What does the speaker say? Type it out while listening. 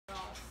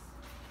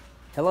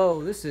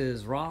Hello, this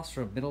is Ross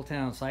from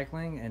Middletown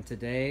Cycling, and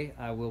today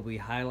I will be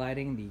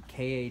highlighting the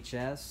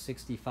KHS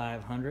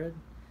 6500.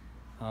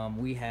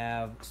 We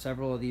have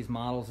several of these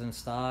models in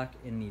stock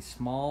in the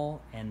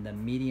small and the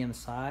medium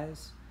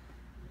size.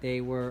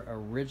 They were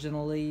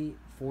originally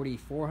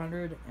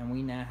 $4,400, and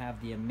we now have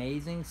the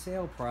amazing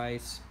sale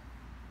price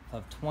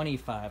of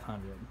 $2,500.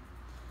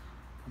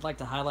 I'd like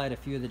to highlight a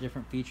few of the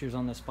different features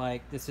on this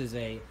bike. This is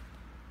a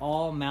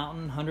all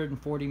mountain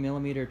 140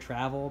 millimeter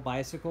travel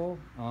bicycle.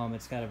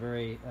 It's got a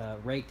very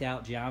raked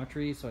out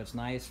geometry, so it's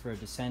nice for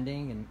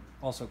descending and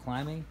also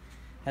climbing.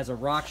 Has a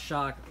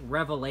RockShox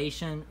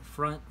Revelation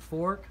front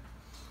fork.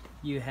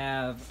 You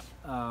have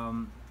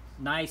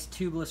nice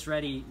tubeless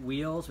ready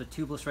wheels with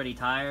tubeless ready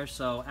tires,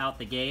 so out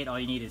the gate all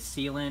you need is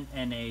sealant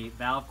and a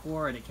valve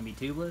core and it can be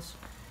tubeless.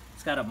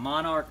 It's got a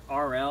Monarch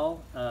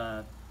RL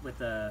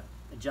with a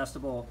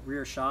adjustable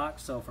rear shock,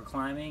 so for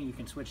climbing you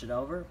can switch it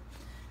over.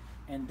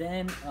 And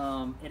then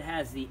it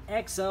has the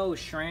XO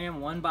SRAM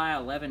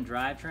 1x11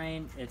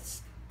 drivetrain.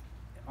 It's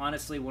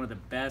honestly one of the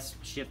best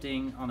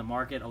shifting on the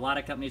market. A lot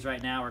of companies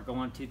right now are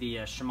going to the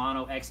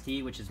Shimano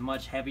XT, which is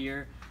much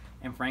heavier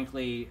and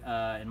frankly,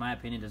 in my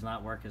opinion, does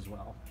not work as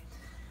well.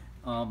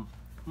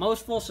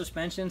 Most full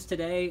suspensions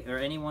today, or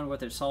anyone worth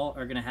their salt,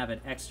 are gonna have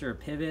an extra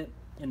pivot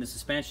in the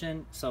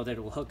suspension so that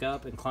it will hook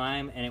up and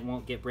climb and it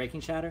won't get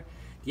braking chatter.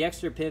 The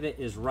extra pivot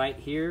is right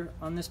here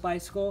on this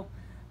bicycle.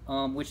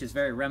 Which is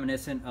very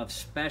reminiscent of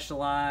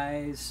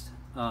Specialized,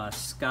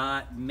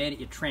 Scott,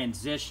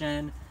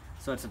 Transition.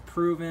 So it's a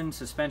proven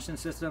suspension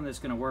system that's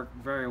going to work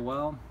very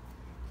well.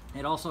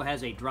 It also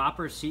has a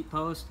dropper seat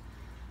post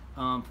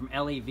from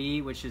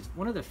LEV, which is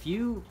one of the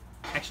few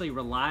actually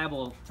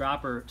reliable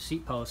dropper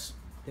seat posts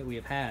that we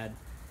have had.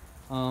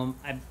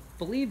 I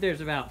believe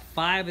there's about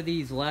 5 of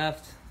these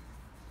left.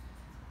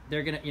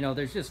 They're gonna,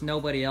 there's just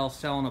nobody else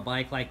selling a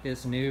bike like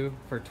this new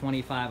for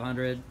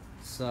 $2,500.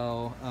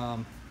 So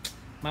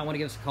might want to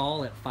give us a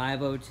call at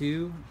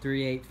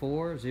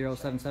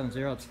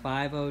 502-384-0770. It's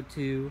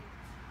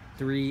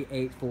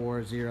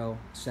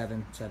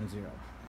 502-384-0770.